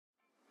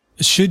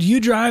Should you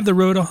drive the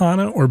road to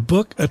Hana or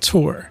book a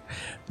tour?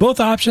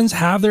 Both options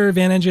have their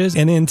advantages,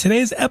 and in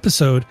today's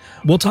episode,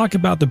 we'll talk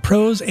about the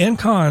pros and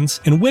cons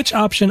and which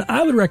option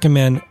I would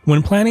recommend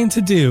when planning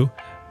to do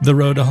the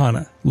road to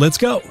Hana. Let's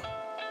go.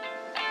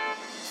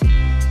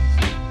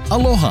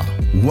 Aloha.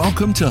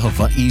 Welcome to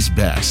Hawaii's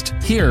Best.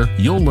 Here,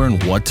 you'll learn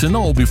what to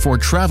know before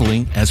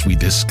traveling as we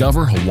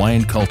discover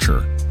Hawaiian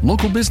culture,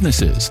 local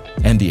businesses,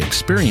 and the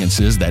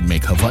experiences that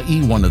make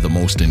Hawaii one of the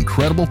most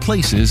incredible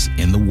places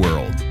in the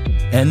world.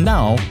 And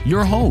now,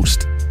 your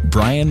host,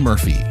 Brian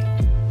Murphy.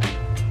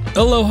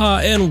 Aloha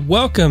and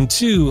welcome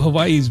to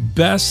Hawaii's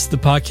Best, the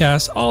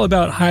podcast all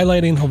about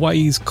highlighting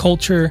Hawaii's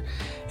culture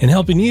and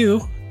helping you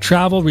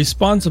travel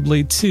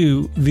responsibly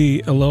to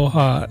the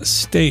Aloha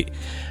State.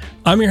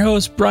 I'm your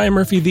host, Brian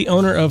Murphy, the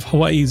owner of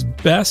Hawaii's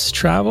Best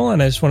Travel,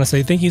 and I just want to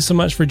say thank you so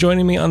much for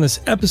joining me on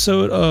this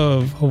episode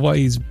of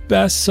Hawaii's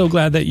Best. So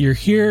glad that you're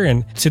here,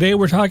 and today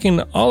we're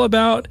talking all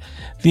about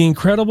the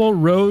incredible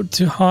road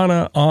to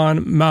Hana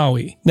on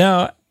Maui.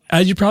 Now,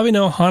 as you probably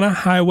know, Hana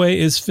Highway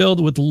is filled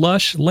with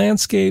lush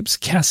landscapes,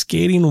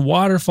 cascading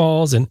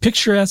waterfalls, and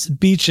picturesque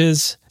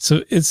beaches.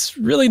 So it's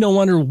really no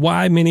wonder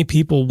why many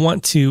people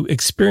want to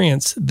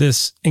experience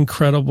this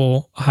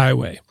incredible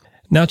highway.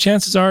 Now,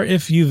 chances are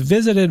if you've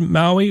visited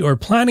Maui or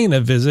planning a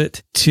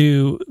visit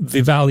to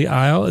the Valley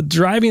Isle,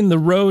 driving the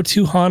road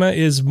to Hana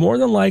is more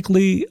than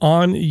likely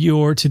on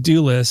your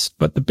to-do list.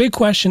 But the big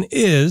question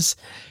is,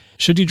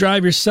 should you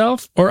drive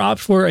yourself or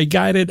opt for a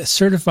guided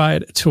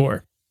certified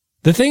tour?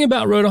 The thing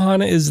about Road to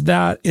Hana is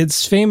that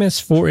it's famous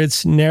for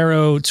its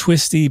narrow,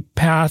 twisty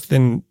path,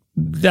 and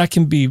that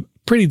can be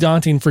pretty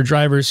daunting for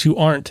drivers who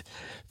aren't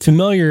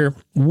familiar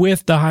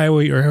with the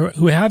highway or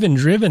who haven't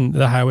driven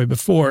the highway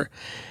before.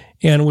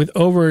 And with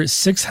over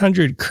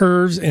 600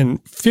 curves and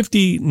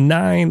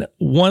 59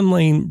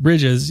 one-lane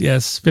bridges,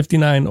 yes,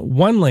 59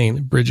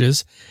 one-lane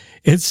bridges,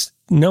 it's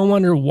no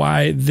wonder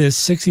why this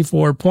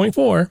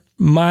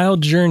 64.4-mile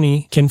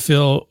journey can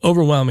feel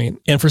overwhelming.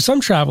 And for some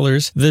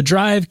travelers, the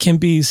drive can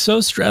be so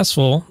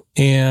stressful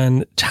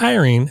and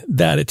tiring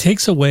that it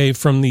takes away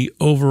from the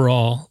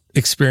overall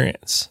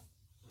experience.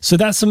 So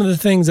that's some of the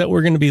things that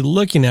we're going to be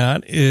looking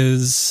at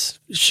is,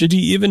 should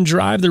you even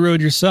drive the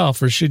road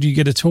yourself or should you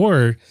get a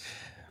tour?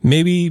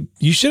 Maybe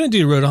you shouldn't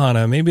do Road to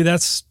Hana. Maybe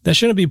that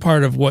shouldn't be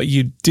part of what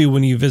you do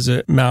when you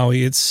visit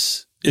Maui.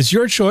 It's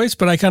your choice,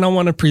 but I kind of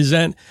want to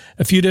present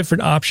a few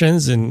different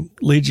options and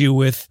lead you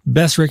with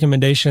best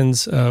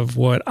recommendations of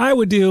what I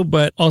would do.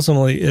 But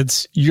ultimately,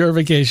 it's your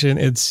vacation.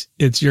 It's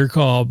your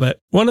call.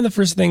 But one of the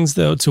first things,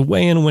 though, to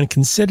weigh in when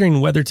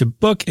considering whether to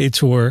book a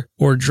tour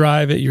or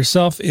drive it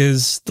yourself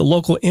is the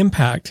local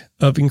impact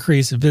of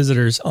increased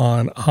visitors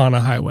on Hana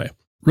Highway.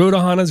 Road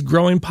to Hana's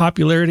growing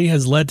popularity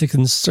has led to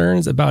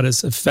concerns about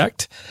its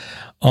effect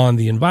on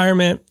the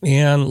environment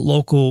and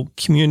local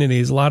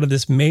communities. A lot of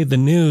this made the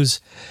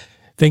news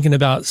thinking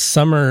about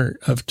summer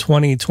of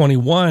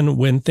 2021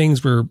 when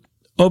things were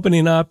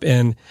opening up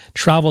and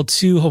travel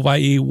to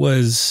Hawaii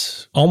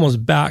was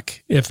almost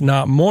back, if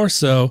not more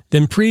so,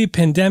 than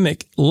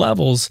pre-pandemic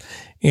levels.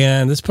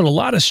 And this put a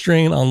lot of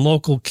strain on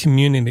local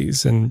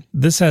communities. And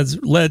this has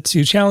led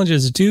to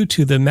challenges due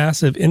to the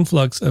massive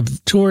influx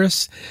of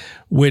tourists,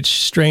 which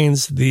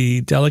strains the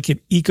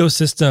delicate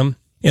ecosystem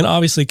and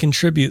obviously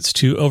contributes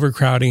to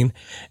overcrowding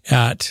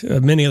at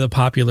many of the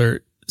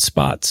popular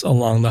spots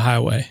along the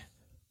highway.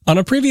 On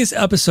a previous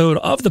episode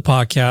of the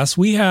podcast,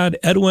 we had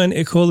Edwin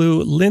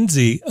Ikolu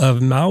Lindsay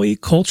of Maui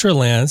Culture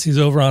Lands. He's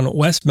over on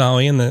West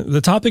Maui, and the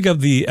topic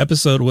of the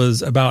episode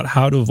was about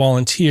how to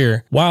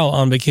volunteer while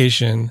on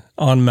vacation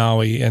on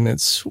Maui, and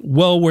it's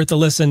well worth a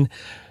listen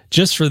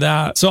just for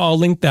that. So I'll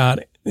link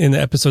that in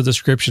the episode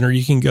description, or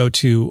you can go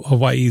to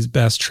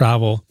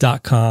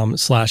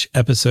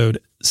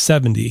hawaiisbesttravel.com/episode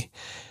 70.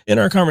 In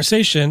our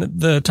conversation,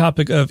 the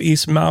topic of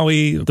East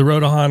Maui, the Road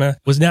to Hana,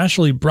 was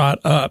naturally brought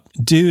up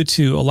due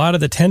to a lot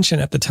of the tension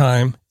at the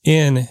time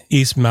in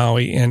East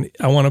Maui. And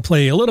I want to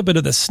play a little bit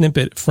of the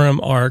snippet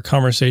from our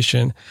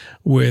conversation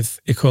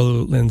with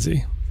Ikolu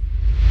Lindsay.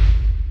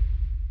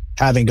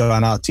 Having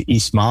gone out to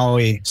East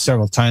Maui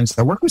several times,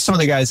 I worked with some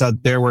of the guys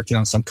out there working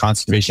on some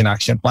conservation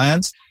action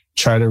plans,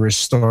 try to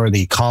restore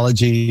the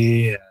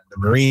ecology, and the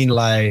marine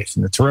life,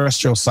 and the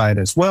terrestrial side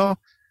as well.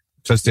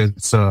 Because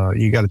it's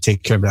you got to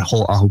take care of that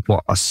whole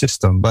Ahupua'a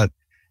system. But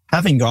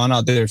having gone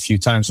out there a few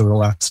times over the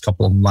last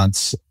couple of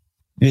months,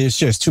 there's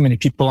just too many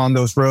people on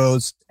those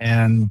roads.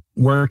 And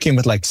working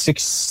with like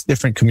 6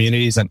 different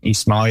communities in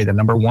East Maui, the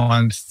number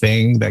one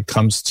thing that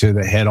comes to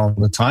the head all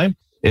the time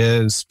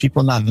is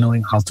people not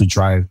knowing how to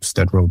drive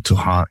that road to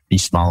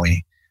East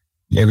Maui.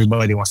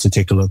 Everybody wants to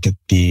take a look at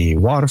the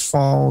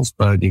waterfalls,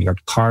 but you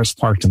got cars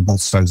parked on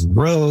both sides of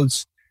the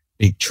roads.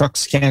 Big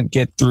trucks can't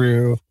get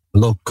through.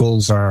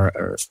 Locals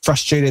are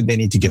frustrated. They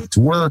need to get to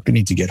work. They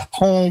need to get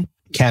home.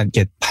 can't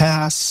get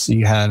past.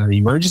 You have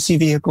emergency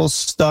vehicles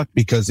stuck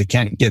because they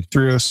can't get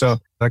through. So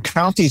the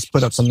counties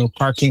put up some new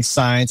parking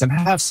signs and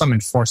have some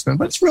enforcement,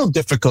 but it's real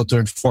difficult to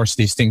enforce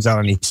these things out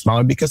on East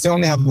Maui because they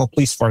only have a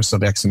police force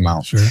of X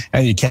amount. Sure.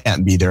 And you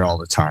can't be there all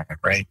the time,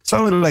 right? So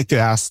I would like to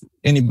ask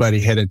anybody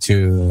headed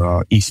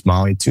to East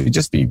Maui to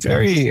just be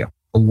very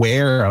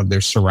aware of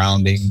their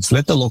surroundings.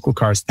 Let the local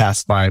cars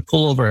pass by,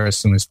 pull over as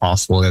soon as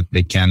possible if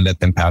they can,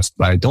 let them pass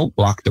by. Don't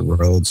block the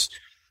roads.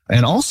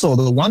 And also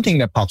the one thing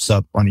that pops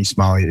up on East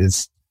Maui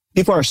is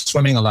people are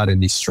swimming a lot in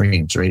these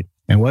streams, right?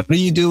 And what do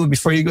you do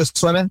before you go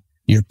swimming?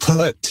 You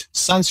put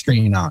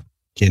sunscreen on.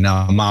 Okay,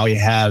 now Maui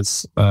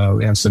has,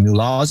 we have some new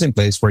laws in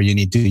place where you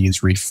need to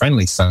use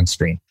reef-friendly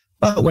sunscreen.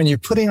 But when you're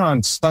putting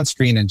on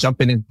sunscreen and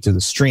jumping into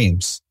the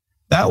streams,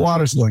 that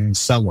water's going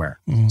somewhere.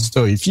 Mm-hmm.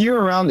 So if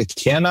you're around the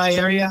Kenai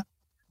area,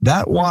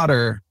 that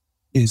water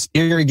is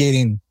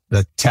irrigating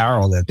the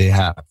taro that they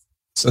have.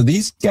 So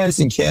these guys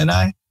in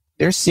Kenai,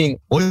 they're seeing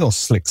oil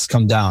slicks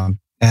come down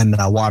and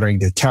watering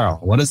their taro.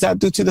 What does that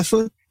do to the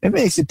food? It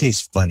makes it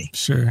taste funny.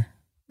 Sure.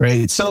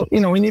 Right. So,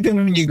 even when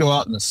you go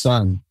out in the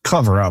sun,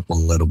 cover up a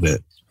little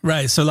bit.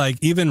 Right. So like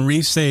even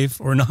reef safe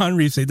or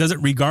non-reef safe,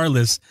 doesn't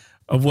regardless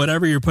of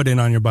whatever you're putting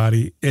on your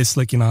body, is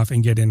slicking off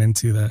and getting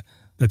into the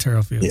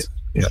taro fields.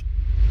 Yeah.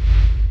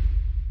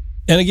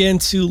 And again,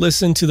 to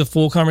listen to the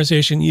full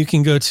conversation, you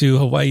can go to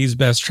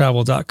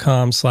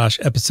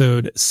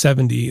hawaiisbesttravel.com/episode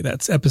 70.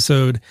 That's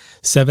episode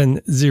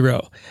 70.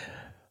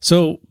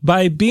 So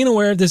by being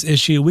aware of this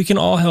issue, we can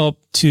all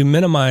help to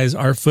minimize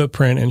our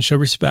footprint and show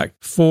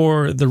respect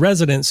for the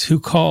residents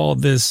who call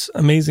this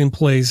amazing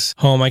place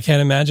home. I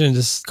can't imagine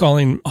just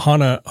calling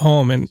Hana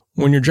home. And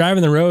when you're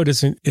driving the road,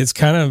 it's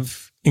kind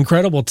of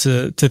incredible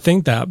to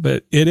think that,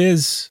 but it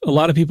is a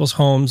lot of people's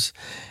homes.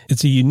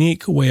 It's a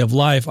unique way of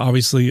life,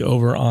 obviously,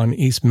 over on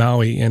East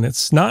Maui. And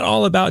it's not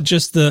all about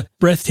just the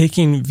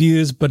breathtaking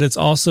views, but it's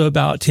also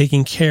about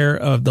taking care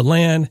of the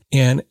land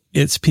and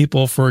its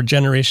people for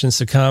generations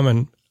to come.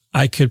 And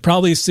I could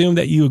probably assume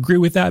that you agree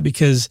with that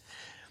because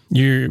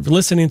you're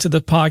listening to the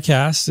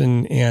podcast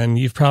and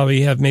you've probably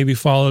have maybe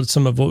followed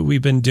some of what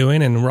we've been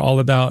doing. And we're all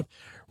about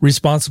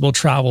responsible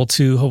travel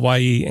to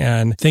Hawaii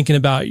and thinking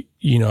about,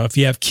 if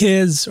you have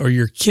kids or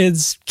your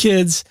kids,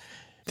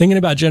 thinking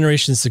about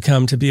generations to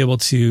come to be able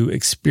to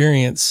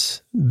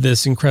experience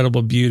this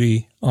incredible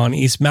beauty on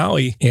East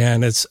Maui.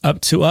 And it's up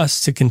to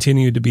us to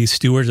continue to be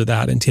stewards of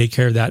that and take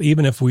care of that,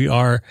 even if we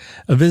are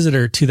a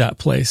visitor to that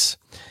place.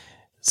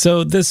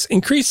 So this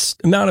increased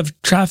amount of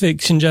traffic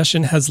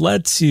congestion has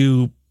led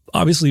to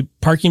obviously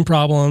parking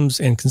problems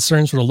and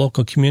concerns for the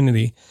local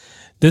community.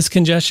 This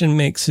congestion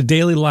makes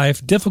daily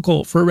life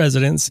difficult for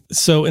residents.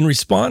 So in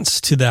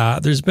response to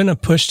that, there's been a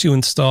push to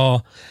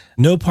install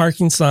no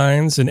parking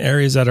signs in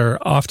areas that are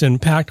often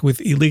packed with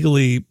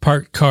illegally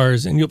parked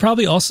cars. And you'll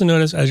probably also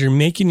notice as you're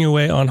making your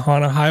way on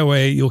Hana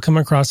Highway, you'll come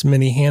across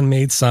many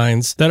handmade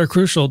signs that are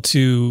crucial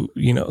to,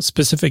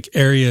 specific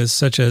areas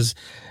such as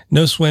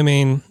no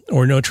swimming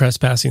or no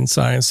trespassing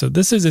signs. So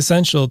this is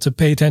essential to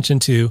pay attention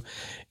to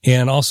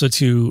and also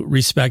to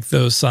respect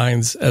those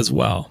signs as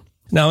well.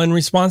 Now, in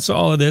response to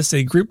all of this,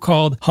 a group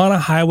called Hana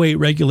Highway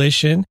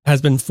Regulation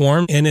has been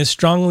formed and is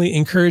strongly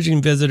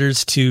encouraging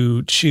visitors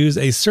to choose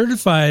a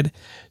certified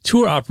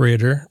tour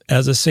operator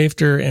as a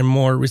safer and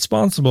more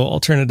responsible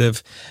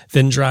alternative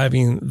than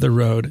driving the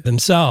road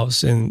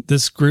themselves. And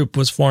this group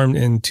was formed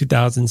in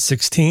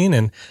 2016,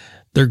 and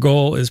their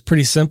goal is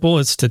pretty simple.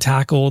 It's to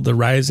tackle the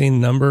rising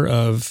number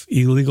of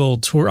illegal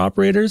tour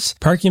operators,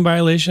 parking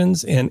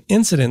violations, and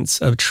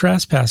incidents of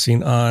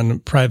trespassing on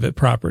private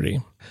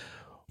property.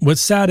 What's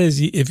sad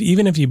is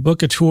even if you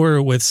book a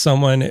tour with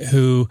someone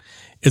who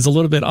is a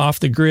little bit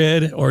off the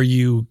grid or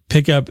you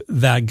pick up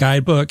that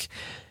guidebook,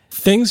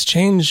 things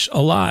change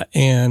a lot.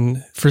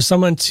 And for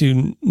someone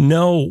to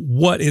know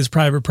what is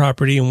private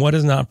property and what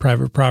is not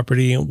private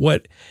property and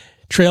what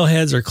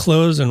trailheads are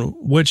closed and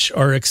which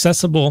are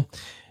accessible,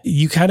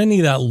 you kind of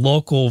need that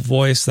local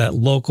voice, that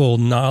local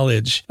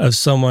knowledge of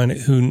someone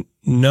who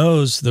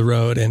knows the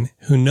road and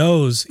who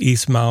knows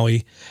East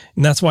Maui.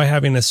 And that's why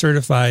having a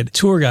certified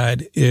tour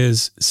guide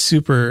is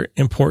super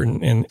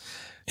important. And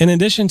in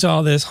addition to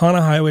all this,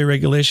 Hana Highway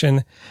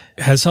Regulation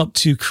has helped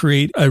to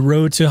create a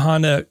Road to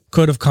Hana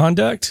Code of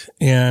Conduct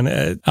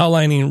and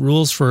outlining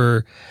rules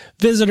for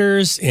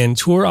visitors and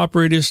tour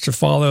operators to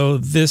follow.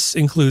 This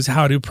includes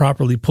how to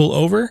properly pull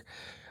over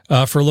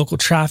for local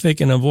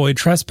traffic and avoid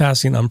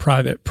trespassing on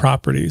private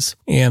properties.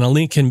 And a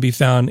link can be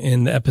found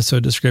in the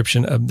episode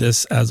description of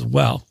this as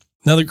well.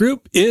 Now, the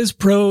group is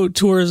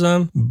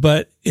pro-tourism,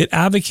 but it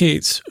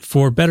advocates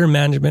for better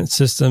management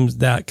systems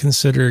that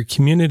consider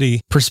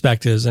community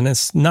perspectives. And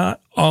it's not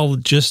all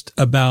just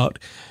about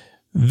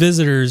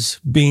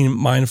visitors being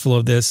mindful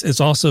of this. It's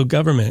also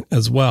government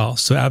as well.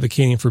 So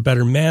advocating for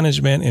better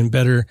management and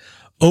better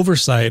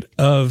oversight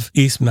of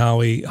East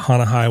Maui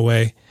Hana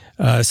Highway,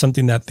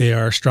 something that they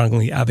are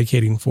strongly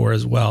advocating for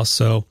as well.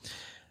 So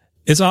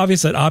it's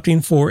obvious that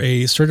opting for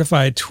a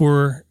certified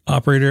tour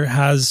operator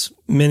has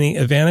many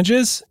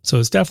advantages. So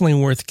it's definitely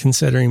worth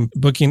considering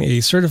booking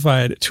a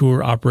certified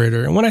tour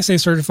operator. And when I say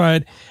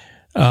certified,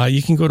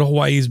 You can go to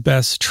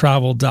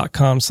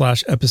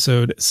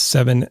hawaiisbesttravel.com/episode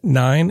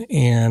 79,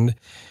 and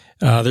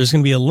there's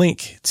going to be a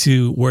link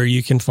to where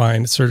you can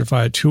find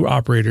certified tour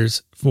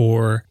operators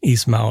for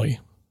East Maui.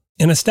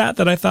 And a stat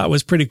that I thought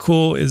was pretty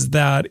cool is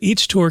that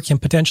each tour can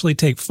potentially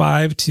take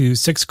 5 to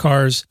 6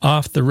 cars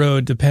off the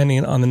road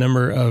depending on the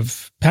number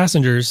of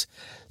passengers.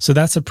 So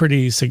that's a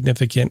pretty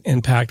significant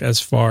impact as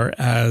far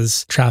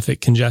as traffic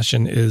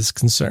congestion is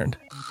concerned.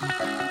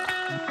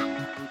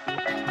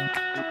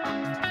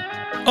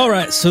 All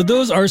right, so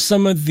those are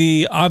some of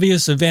the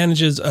obvious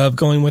advantages of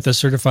going with a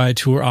certified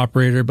tour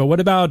operator, but what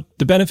about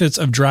the benefits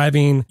of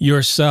driving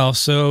yourself?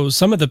 So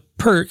some of the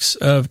perks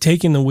of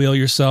taking the wheel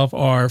yourself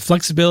are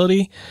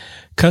flexibility,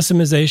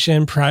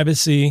 customization,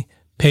 privacy,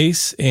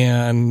 pace,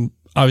 and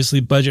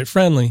obviously budget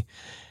friendly.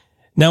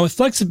 Now with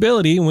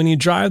flexibility, when you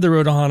drive the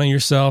road to Hana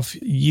yourself,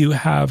 you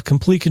have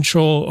complete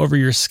control over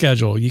your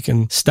schedule. You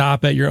can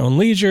stop at your own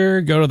leisure,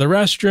 go to the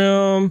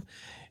restroom,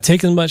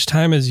 take as much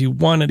time as you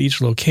want at each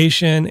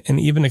location,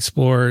 and even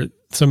explore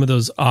some of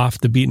those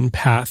off the beaten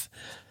path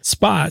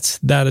spots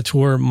that a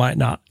tour might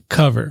not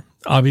cover.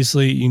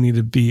 Obviously, you need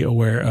to be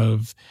aware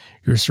of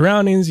your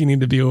surroundings. You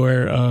need to be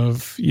aware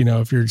of,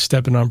 if you're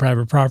stepping on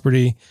private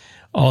property,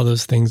 all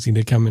those things need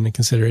to come into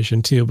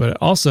consideration too. But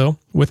also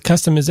with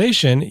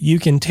customization, you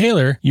can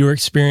tailor your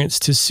experience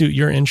to suit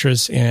your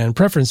interests and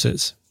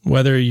preferences.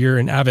 Whether you're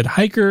an avid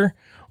hiker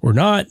or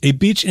not, a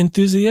beach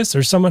enthusiast,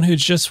 or someone who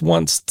just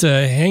wants to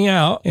hang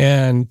out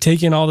and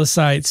take in all the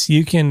sights,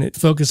 you can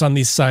focus on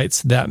these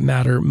sites that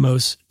matter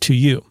most to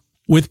you.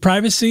 With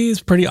privacy, it's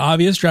pretty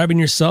obvious. Driving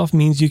yourself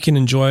means you can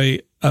enjoy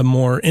a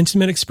more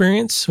intimate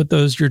experience with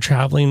those you're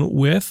traveling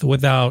with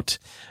without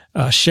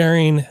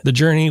sharing the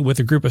journey with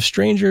a group of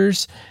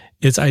strangers.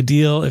 It's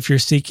ideal if you're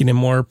seeking a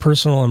more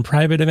personal and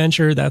private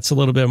adventure. That's a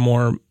little bit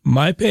more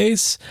my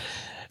pace.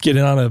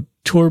 Getting on a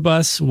tour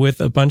bus with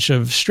a bunch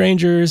of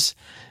strangers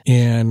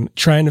and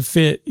trying to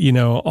fit,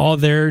 all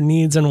their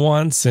needs and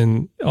wants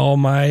and all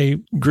my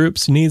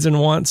group's needs and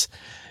wants.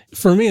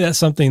 For me, that's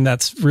something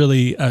that's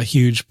really a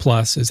huge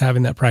plus, is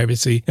having that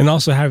privacy and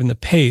also having the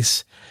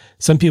pace.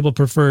 Some people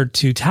prefer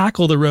to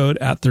tackle the road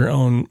at their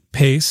own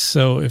pace.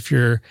 So if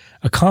you're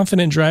a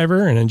confident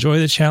driver and enjoy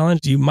the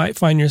challenge, you might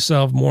find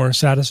yourself more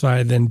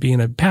satisfied than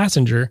being a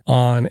passenger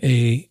on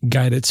a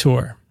guided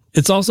tour.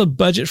 It's also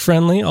budget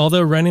friendly.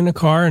 Although renting a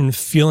car and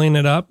fueling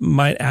it up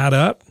might add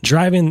up,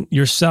 driving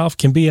yourself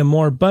can be a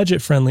more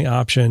budget friendly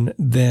option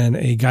than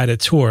a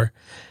guided tour,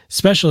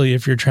 especially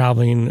if you're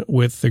traveling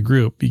with the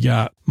group. You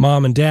got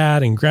mom and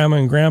dad and grandma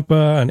and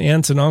grandpa and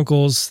aunts and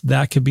uncles.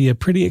 That could be a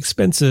pretty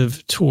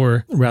expensive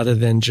tour rather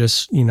than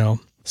just,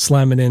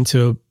 slamming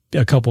into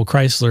a couple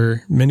Chrysler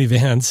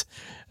minivans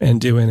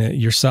and doing it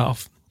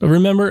yourself. But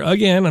remember,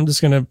 again, I'm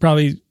just going to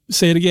probably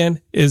say it again,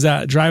 is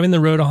that driving the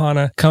road to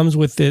Hana comes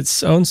with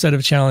its own set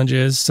of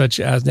challenges, such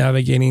as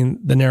navigating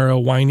the narrow,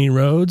 windy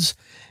roads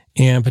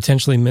and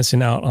potentially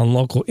missing out on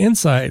local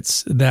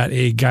insights that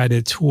a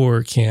guided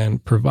tour can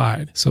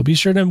provide. So be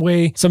sure to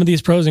weigh some of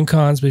these pros and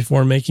cons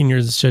before making your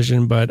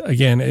decision. But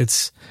again,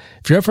 if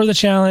you're up for the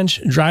challenge,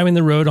 driving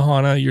the road to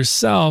Hana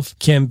yourself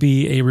can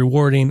be a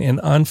rewarding and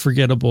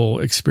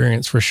unforgettable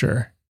experience for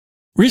sure.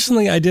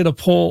 Recently, I did a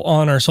poll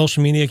on our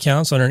social media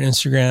accounts, on our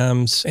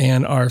Instagrams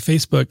and our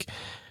Facebook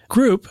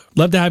group.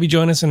 Love to have you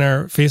join us in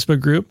our Facebook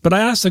group. But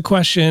I asked the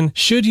question,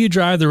 should you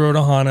drive the road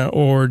to Hana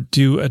or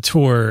do a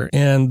tour?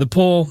 And the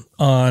poll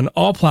on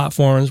all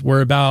platforms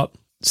were about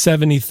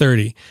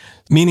 70-30,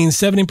 meaning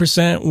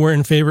 70% were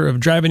in favor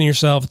of driving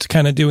yourself, to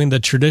kind of doing the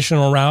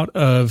traditional route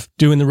of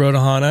doing the road to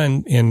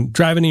Hana and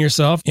driving it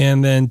yourself.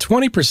 And then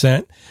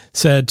 20%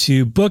 said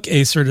to book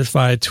a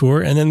certified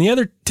tour. And then the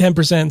other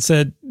 10%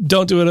 said,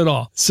 don't do it at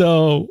all.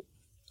 So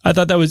I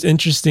thought that was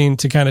interesting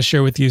to kind of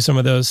share with you some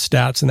of those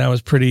stats. And that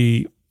was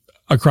pretty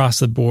across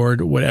the board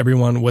what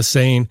everyone was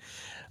saying.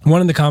 One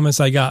of the comments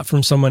I got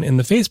from someone in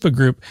the Facebook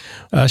group,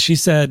 she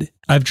said,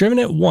 I've driven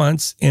it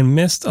once and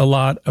missed a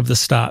lot of the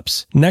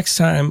stops. Next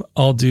time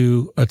I'll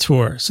do a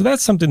tour. So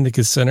that's something to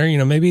consider.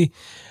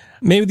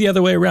 Maybe the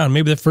other way around.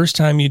 Maybe the first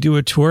time you do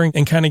a tour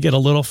and kind of get a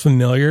little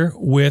familiar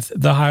with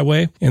the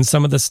highway and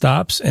some of the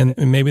stops. And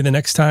maybe the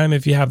next time,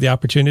 if you have the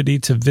opportunity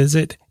to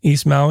visit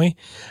East Maui,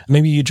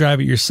 maybe you drive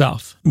it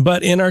yourself.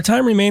 But in our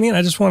time remaining,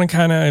 I just want to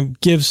kind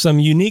of give some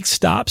unique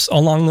stops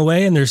along the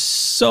way. And there's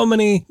so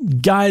many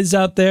guides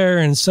out there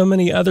and so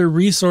many other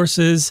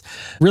resources.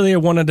 Really, I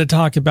wanted to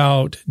talk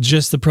about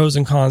just the pros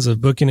and cons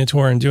of booking a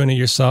tour and doing it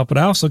yourself. But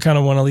I also kind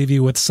of want to leave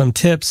you with some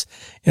tips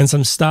and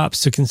some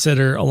stops to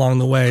consider along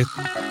the way.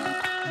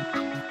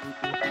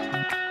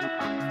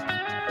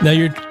 Now,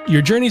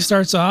 your journey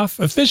starts off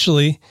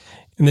officially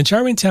in the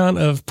charming town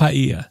of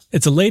Paia.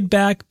 It's a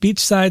laid-back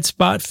beachside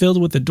spot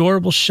filled with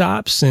adorable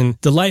shops and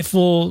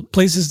delightful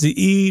places to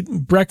eat,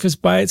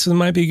 breakfast bites. So it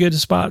might be a good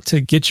spot to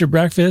get your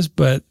breakfast,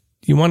 but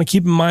you want to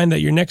keep in mind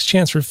that your next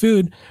chance for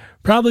food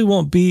probably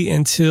won't be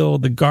until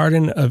the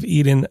Garden of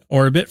Eden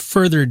or a bit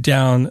further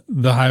down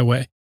the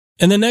highway.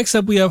 And then next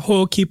up, we have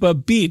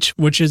Ho'okipa Beach,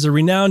 which is a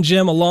renowned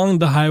gem along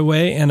the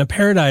highway and a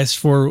paradise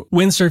for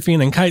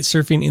windsurfing and kite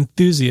surfing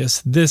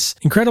enthusiasts. This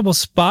incredible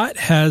spot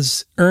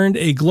has earned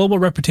a global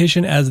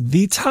reputation as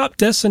the top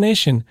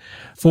destination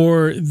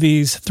for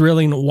these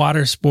thrilling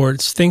water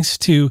sports, thanks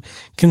to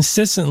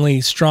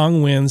consistently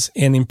strong winds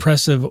and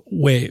impressive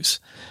waves.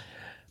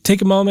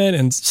 Take a moment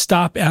and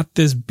stop at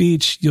this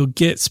beach. You'll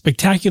get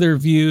spectacular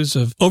views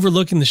of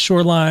overlooking the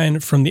shoreline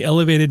from the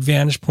elevated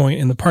vantage point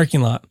in the parking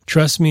lot.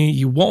 Trust me,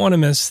 you won't want to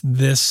miss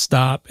this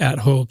stop at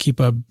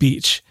Ho'okipa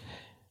Beach.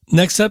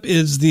 Next up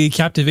is the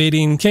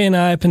captivating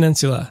Kenai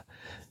Peninsula.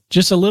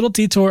 Just a little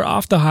detour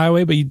off the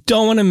highway, but you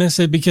don't want to miss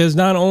it because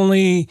not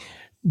only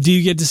do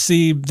you get to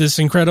see this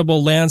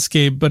incredible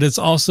landscape, but it's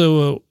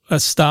also a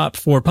stop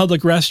for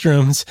public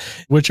restrooms,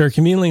 which are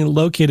conveniently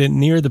located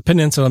near the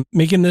peninsula,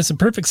 making this a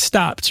perfect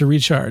stop to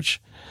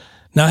recharge.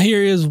 Now,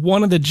 here is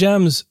one of the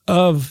gems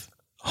of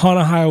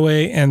Hana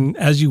Highway, and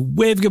as you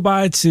wave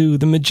goodbye to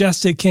the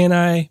majestic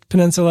Kenai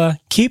Peninsula,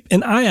 keep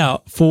an eye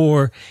out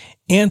for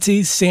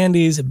Auntie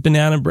Sandy's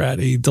Banana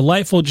Bread, a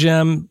delightful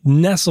gem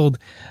nestled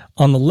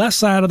on the left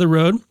side of the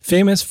road,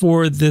 famous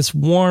for this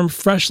warm,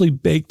 freshly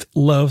baked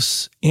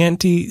loaves.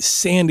 Auntie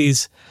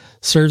Sandy's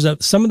serves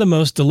up some of the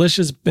most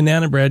delicious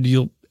banana bread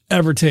you'll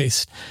ever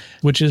taste,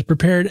 which is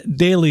prepared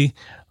daily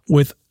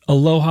with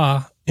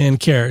aloha and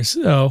care.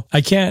 So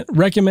I can't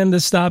recommend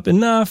this stop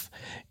enough.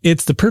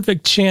 It's the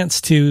perfect chance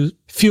to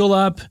fuel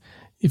up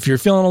if you're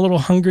feeling a little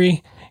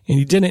hungry and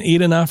you didn't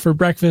eat enough for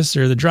breakfast,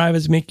 or the drive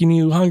is making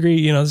you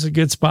hungry. This is a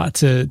good spot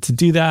to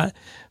do that.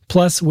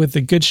 Plus, with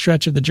a good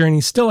stretch of the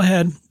journey still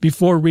ahead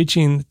before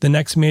reaching the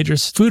next major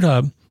food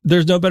hub,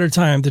 there's no better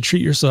time to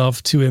treat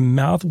yourself to a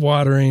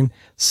mouth-watering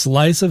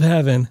slice of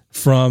heaven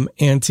from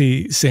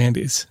Auntie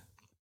Sandy's.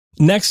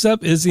 Next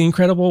up is the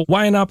incredible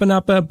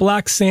Wainapanapa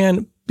Black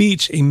Sand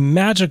Beach, a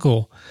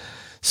magical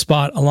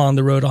spot along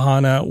the road to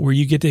Hana where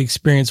you get to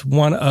experience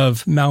one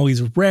of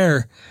Maui's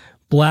rare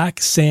black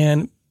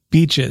sand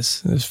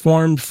beaches. It's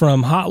formed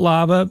from hot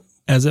lava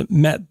as it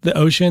met the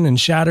ocean and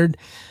shattered.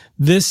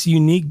 This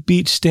unique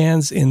beach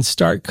stands in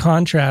stark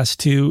contrast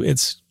to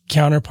its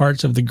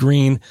counterparts of the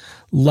green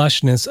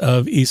lushness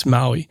of East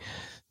Maui.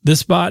 This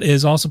spot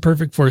is also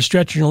perfect for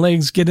stretching your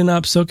legs, getting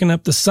up, soaking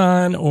up the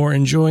sun, or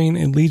enjoying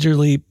a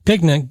leisurely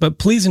picnic. But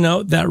please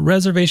note that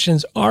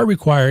reservations are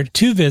required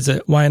to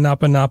visit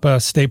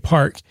Wainapanapa State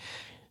Park.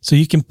 So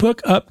you can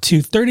book up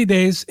to 30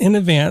 days in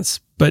advance,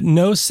 but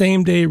no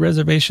same-day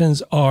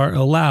reservations are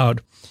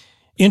allowed.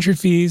 Entry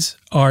fees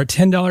are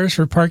 $10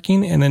 for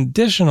parking and an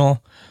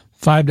additional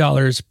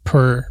 $5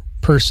 per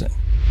person.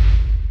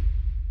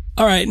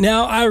 All right,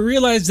 now I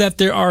realize that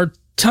there are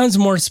tons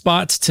more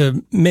spots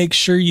to make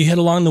sure you hit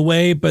along the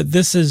way, but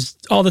this is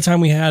all the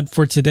time we had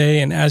for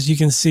today. And as you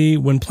can see,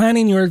 when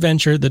planning your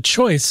adventure, the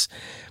choice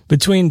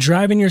between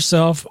driving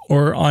yourself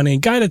or on a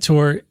guided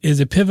tour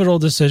is a pivotal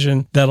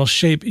decision that'll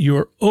shape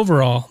your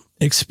overall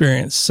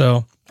experience.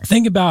 So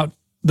think about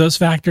those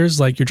factors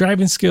like your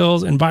driving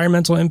skills,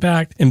 environmental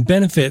impact, and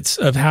benefits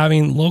of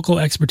having local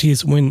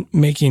expertise when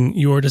making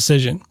your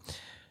decision.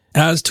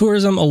 As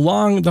tourism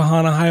along the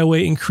Hana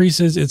Highway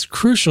increases, it's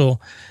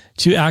crucial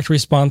to act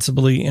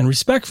responsibly and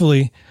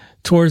respectfully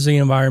towards the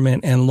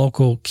environment and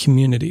local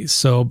communities.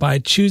 So by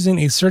choosing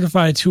a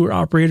certified tour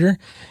operator,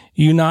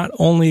 you not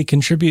only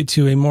contribute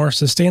to a more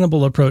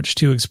sustainable approach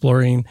to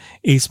exploring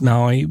East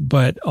Maui,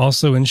 but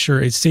also ensure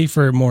a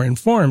safer, more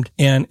informed,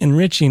 and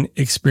enriching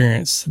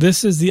experience.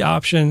 This is the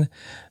option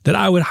that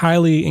I would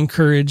highly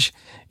encourage,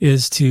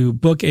 is to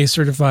book a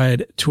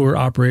certified tour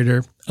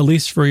operator, at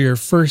least for your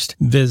first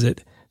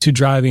visit to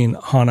driving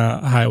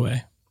Hana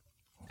Highway.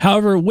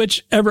 However,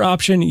 whichever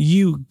option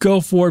you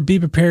go for, be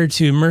prepared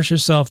to immerse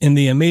yourself in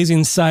the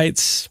amazing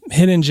sights,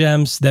 hidden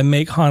gems that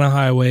make Hana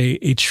Highway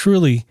a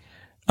truly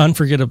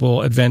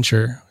unforgettable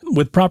adventure.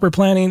 With proper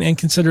planning and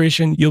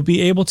consideration, you'll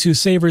be able to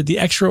savor the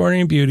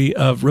extraordinary beauty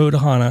of Road to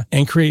Hana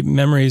and create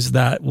memories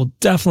that will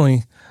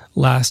definitely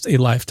last a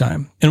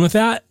lifetime. And with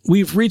that,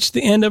 we've reached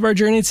the end of our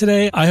journey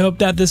today. I hope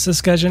that this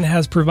discussion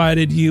has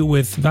provided you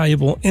with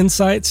valuable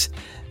insights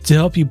to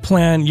help you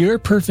plan your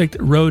perfect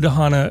Road to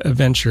Hana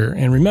adventure.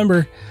 And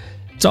remember,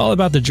 it's all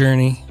about the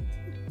journey.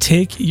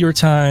 Take your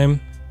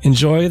time,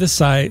 enjoy the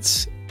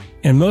sights,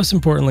 and most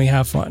importantly,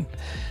 have fun.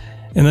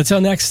 And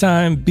until next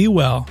time, be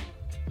well.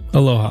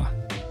 Aloha.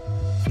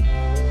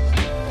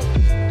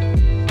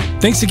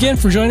 Thanks again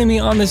for joining me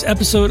on this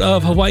episode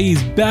of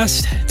Hawaii's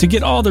Best. To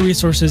get all the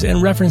resources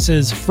and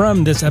references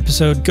from this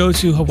episode, go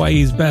to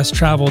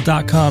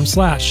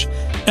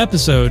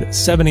hawaiisbesttravel.com/episode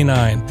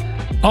 79.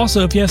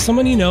 Also, if you have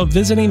someone you know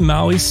visiting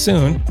Maui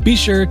soon, be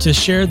sure to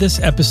share this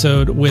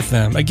episode with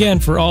them. Again,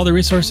 for all the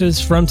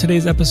resources from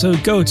today's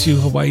episode, go to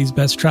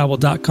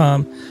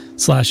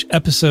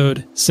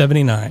hawaiisbesttravel.com/episode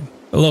 79.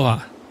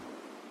 Aloha.